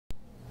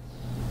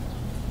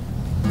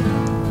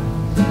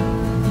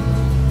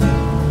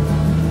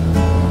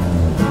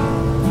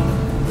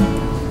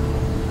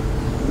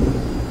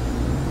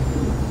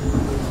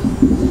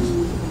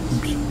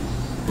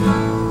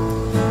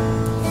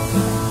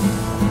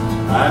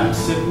I'm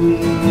sitting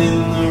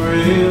in the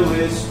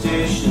railway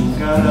station,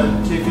 got a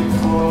ticket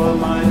for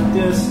my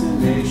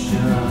destination.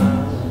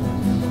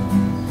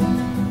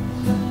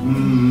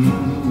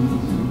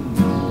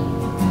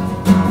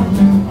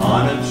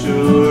 On a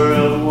tour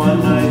of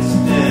one-night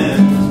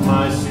stands,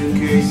 my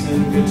suitcase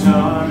and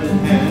guitar in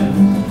hand,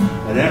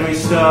 and every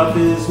stop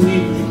is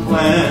neatly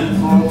planned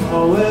for a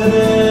poet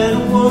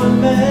and a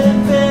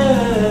one-man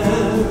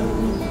band.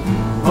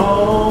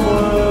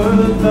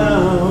 Homeward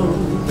bound,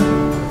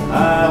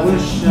 I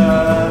wish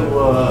I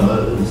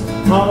was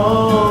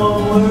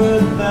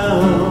homeward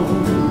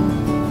bound.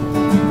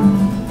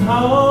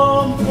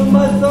 Home where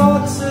my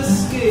thoughts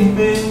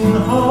escaping,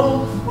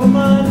 home where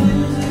my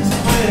music's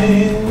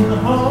playing,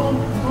 home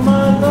where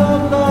my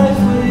love lies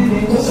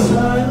waiting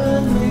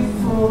silently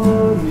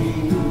for me.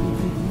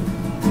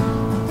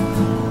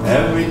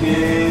 Every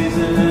day's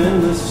an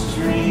endless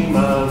stream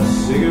of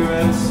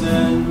cigarettes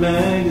and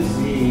magazines.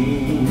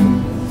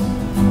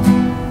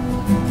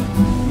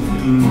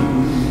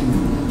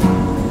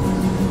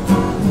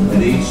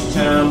 And each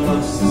town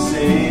looks the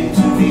same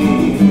to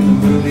me, the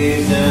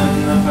movies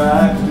and the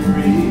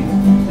factory,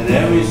 and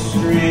every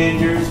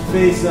stranger's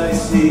face I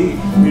see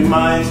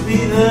reminds me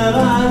that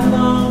I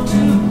long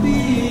to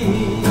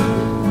be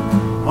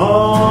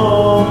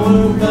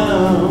homeward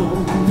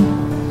bound.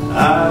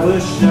 I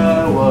wish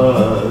I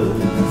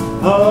was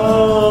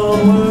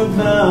homeward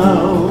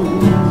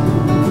bound.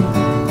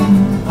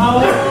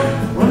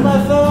 Home where my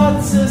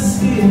thoughts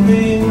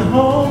escaping,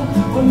 home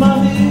where my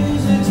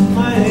music's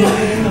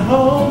playing,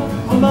 home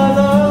where my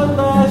love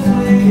lies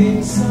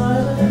waiting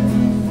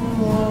silently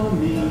for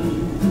me.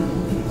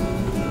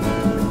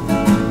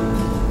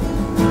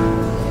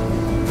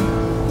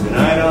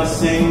 Tonight I'll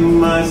sing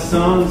my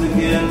songs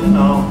again,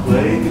 I'll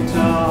play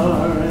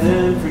guitar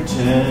and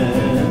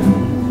pretend.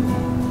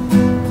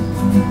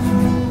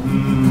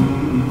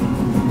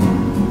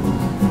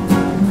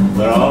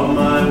 But all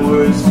my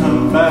words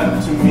come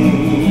back to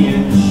me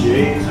in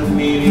shades of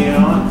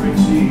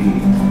mediocrity,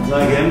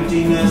 like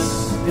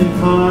emptiness in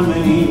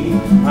harmony.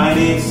 I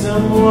need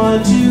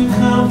someone to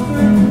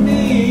comfort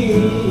me.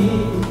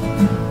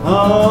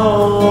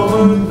 Oh,